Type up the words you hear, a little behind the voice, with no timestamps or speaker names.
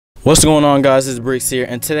What's going on, guys? It's Bricks here,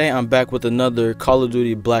 and today I'm back with another Call of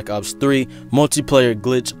Duty Black Ops 3 multiplayer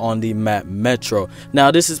glitch on the map Metro.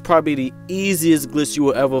 Now, this is probably the easiest glitch you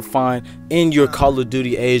will ever find in your Call of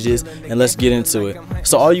Duty ages, and let's get into it.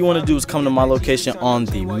 So all you want to do is come to my location on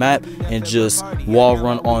the map and just wall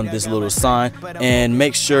run on this little sign, and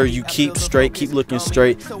make sure you keep straight, keep looking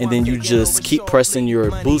straight, and then you just keep pressing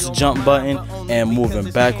your boost jump button and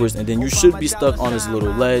moving backwards, and then you should be stuck on this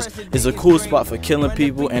little ledge. It's a cool spot for killing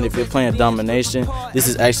people, and if you're playing domination, this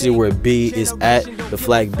is actually where B is at, the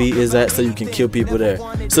flag B is at, so you can kill people there.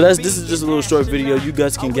 So this is just a little short video. You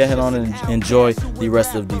guys can get on and enjoy the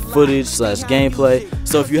rest of the footage / gameplay.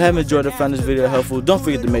 So if you have enjoyed or found this video helpful, don't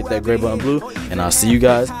forget to make that gray button blue, and I'll see you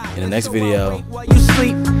guys in the next video. You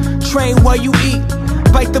sleep, train while you eat,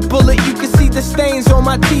 bite the bullet, you can see the stains on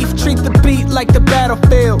my teeth, treat the beat like the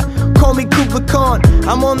battlefield. Call me Kublai Khan,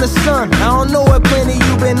 I'm on the sun, I don't know what planet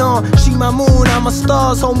you been on. She my moon, I'm a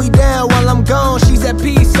stars, hold me down while I'm gone. She's at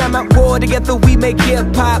peace, I'm at war, together we make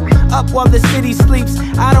hip-hop. Up while the city sleeps,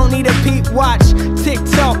 I don't need a peep watch.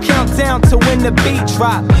 Tick-tock, countdown to when the beat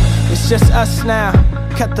drop. It's just us now,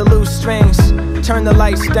 cut the loose strings, turn the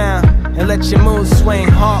lights down, and let your mood swing.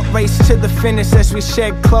 Heart race to the finish as we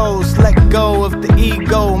shed clothes. Let go of the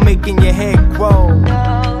ego, making your head grow.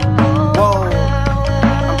 Whoa,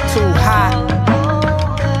 I'm too hot,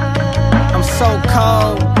 I'm so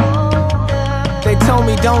cold. They told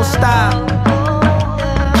me don't stop,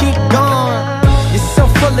 keep going. You're so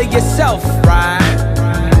full of yourself, right?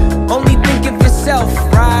 Only think of yourself,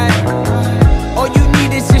 right? All you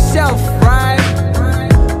need is yourself, right?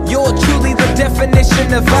 You're truly the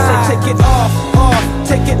definition of I. So take it off,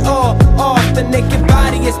 take it all off. The naked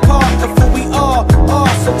body is part of who we are.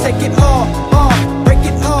 So take it all